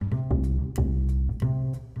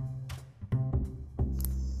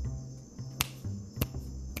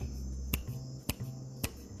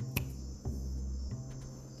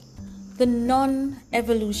The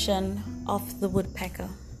non-evolution of the woodpecker.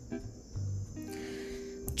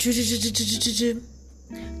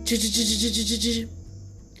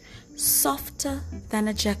 Softer than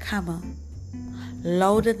a jackhammer,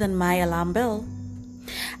 louder than my alarm bell,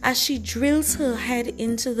 as she drills her head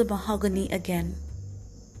into the mahogany again.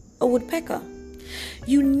 A woodpecker,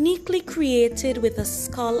 uniquely created with a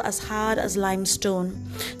skull as hard as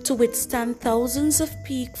limestone to withstand thousands of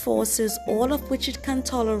peak forces, all of which it can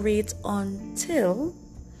tolerate, until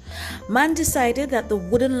man decided that the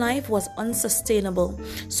wooden life was unsustainable,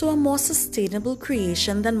 so a more sustainable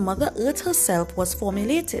creation than Mother Earth herself was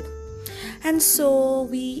formulated. And so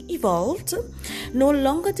we evolved. No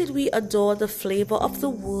longer did we adore the flavor of the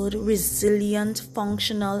wood, resilient,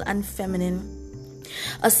 functional, and feminine.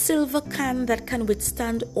 A silver can that can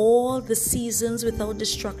withstand all the seasons without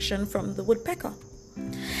destruction from the woodpecker,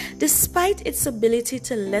 despite its ability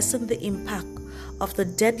to lessen the impact of the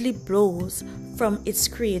deadly blows from its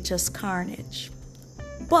creator's carnage.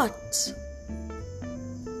 But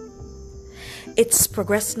it's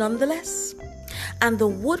progressed nonetheless, and the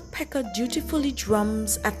woodpecker dutifully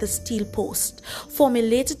drums at the steel post,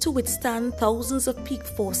 formulated to withstand thousands of peak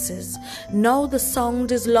forces. Now the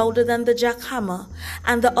sound is louder than the jackhammer,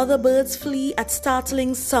 and the other birds flee at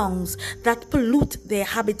startling songs that pollute their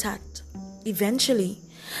habitat. Eventually,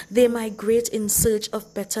 they migrate in search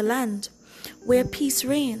of better land, where peace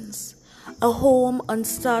reigns, a home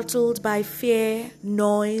unstartled by fear,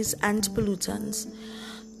 noise, and pollutants.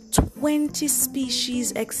 20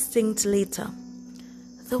 species extinct later,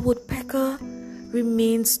 the woodpecker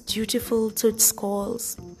remains dutiful to its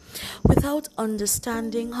calls, without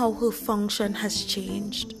understanding how her function has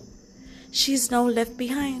changed. She is now left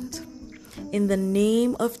behind in the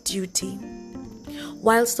name of duty,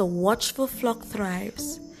 whilst the watchful flock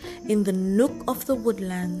thrives in the nook of the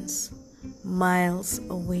woodlands, miles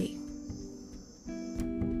away.